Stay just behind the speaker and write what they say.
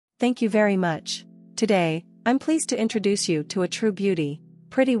Thank you very much. Today, I'm pleased to introduce you to a true beauty,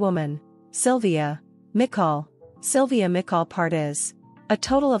 pretty woman, Sylvia, MICOL. Sylvia MICOL part is a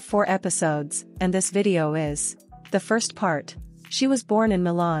total of 4 episodes, and this video is the first part. She was born in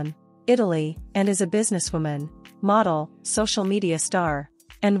Milan, Italy, and is a businesswoman, model, social media star,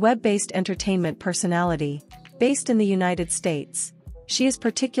 and web-based entertainment personality, based in the United States. She is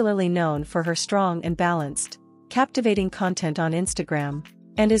particularly known for her strong and balanced, captivating content on Instagram,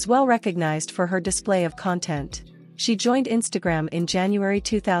 and is well recognized for her display of content. She joined Instagram in January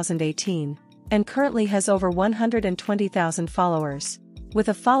 2018, and currently has over 120,000 followers, with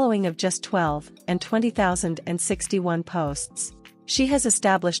a following of just 12 and 20,061 posts. She has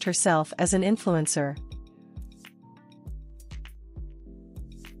established herself as an influencer.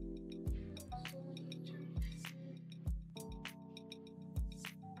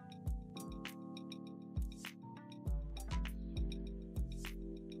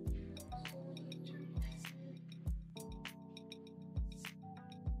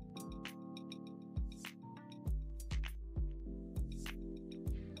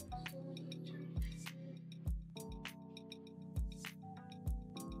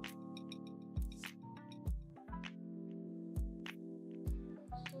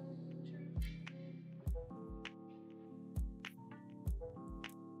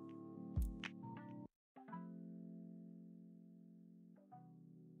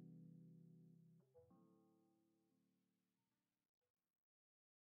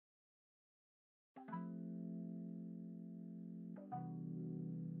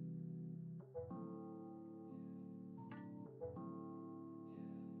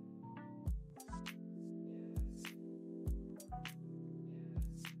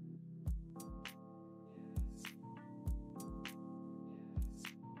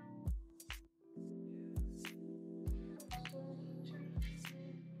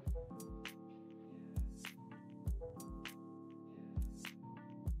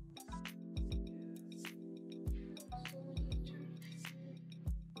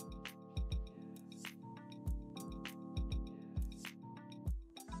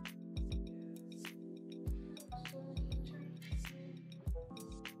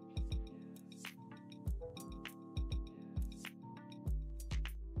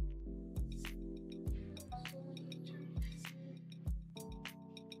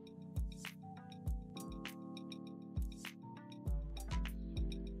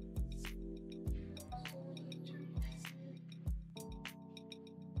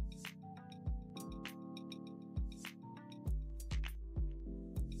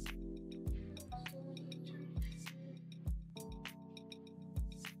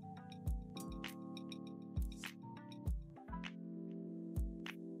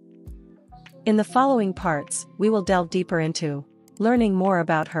 In the following parts, we will delve deeper into learning more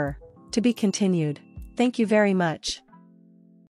about her. To be continued. Thank you very much.